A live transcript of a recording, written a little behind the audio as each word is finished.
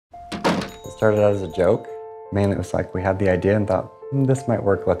Started out as a joke. Mainly it was like we had the idea and thought, this might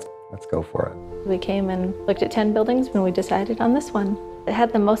work, let's go for it. We came and looked at 10 buildings when we decided on this one. It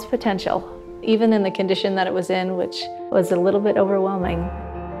had the most potential, even in the condition that it was in, which was a little bit overwhelming.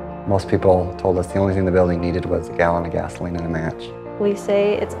 Most people told us the only thing the building needed was a gallon of gasoline and a match. We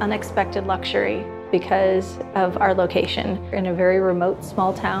say it's unexpected luxury because of our location. We're in a very remote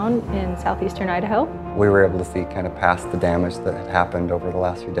small town in southeastern Idaho. We were able to see kind of past the damage that had happened over the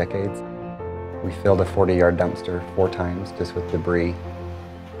last few decades. We filled a 40-yard dumpster 4 times just with debris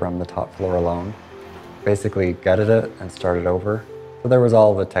from the top floor alone. Basically gutted it and started over. So there was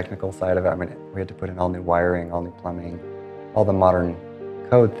all the technical side of it. I mean, we had to put in all new wiring, all new plumbing, all the modern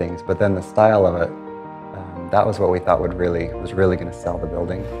code things, but then the style of it, that was what we thought was really going to sell the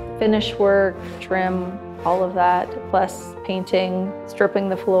building. Finish work, trim, all of that, plus painting, stripping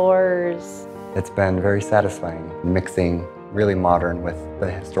the floors. It's been very satisfying, mixing really modern with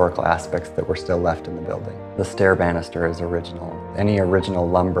the historical aspects that were still left in the building. The stair banister is original. Any original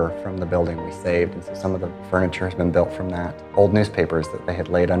lumber from the building we saved, and so some of the furniture has been built from that. Old newspapers that they had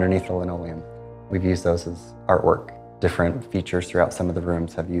laid underneath the linoleum. We've used those as artwork. Different features throughout some of the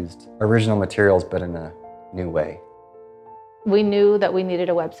rooms have used original materials, but in a new way. We knew that we needed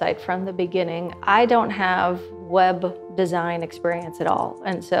a website from the beginning. I don't have web design experience at all,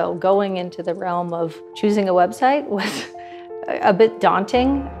 and so going into the realm of choosing a website was a bit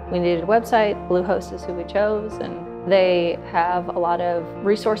daunting. We needed a website. Bluehost is who we chose, and they have a lot of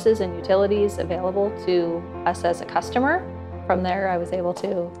resources and utilities available to us as a customer. From there, I was able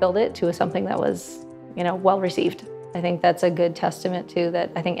to build it to something that was, well received. I think that's a good testament to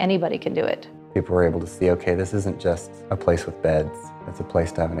that. I think anybody can do it. People were able to see, okay, this isn't just a place with beds, it's a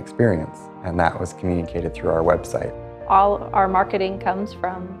place to have an experience. And that was communicated through our website. All our marketing comes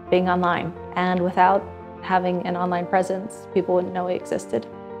from being online, and without having an online presence, people wouldn't know we existed.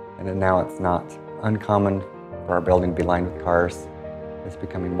 And now it's not uncommon for our building to be lined with cars. It's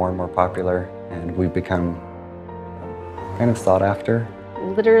becoming more and more popular, and we've become kind of sought after.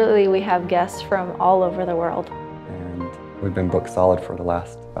 Literally, we have guests from all over the world. And we've been booked solid for the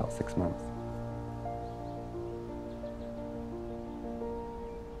last about 6 months.